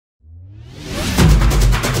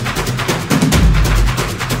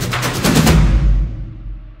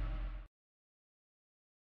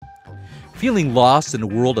Feeling lost in a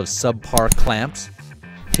world of subpar clamps?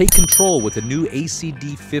 Take control with a new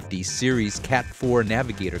ACD 50 series Cat 4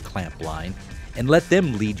 Navigator clamp line and let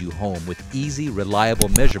them lead you home with easy, reliable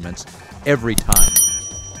measurements every time.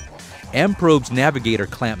 Amprobe's Navigator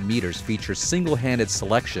clamp meters feature single-handed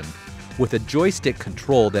selection with a joystick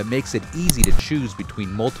control that makes it easy to choose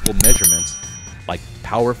between multiple measurements like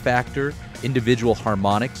power factor, individual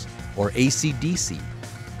harmonics, or ACDC.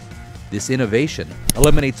 This innovation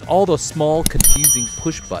eliminates all those small, confusing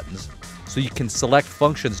push buttons so you can select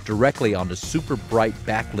functions directly on the super bright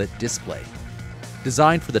backlit display.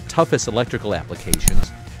 Designed for the toughest electrical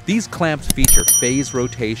applications, these clamps feature phase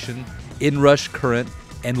rotation, inrush current,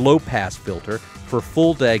 and low-pass filter for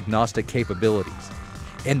full diagnostic capabilities,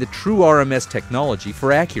 and the True-rms technology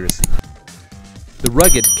for accuracy. The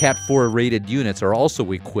rugged Cat 4 rated units are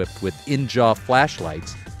also equipped with in-jaw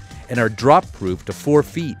flashlights and are drop-proof to 4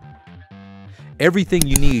 feet. Everything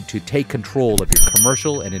you need to take control of your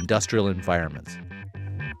commercial and industrial environments.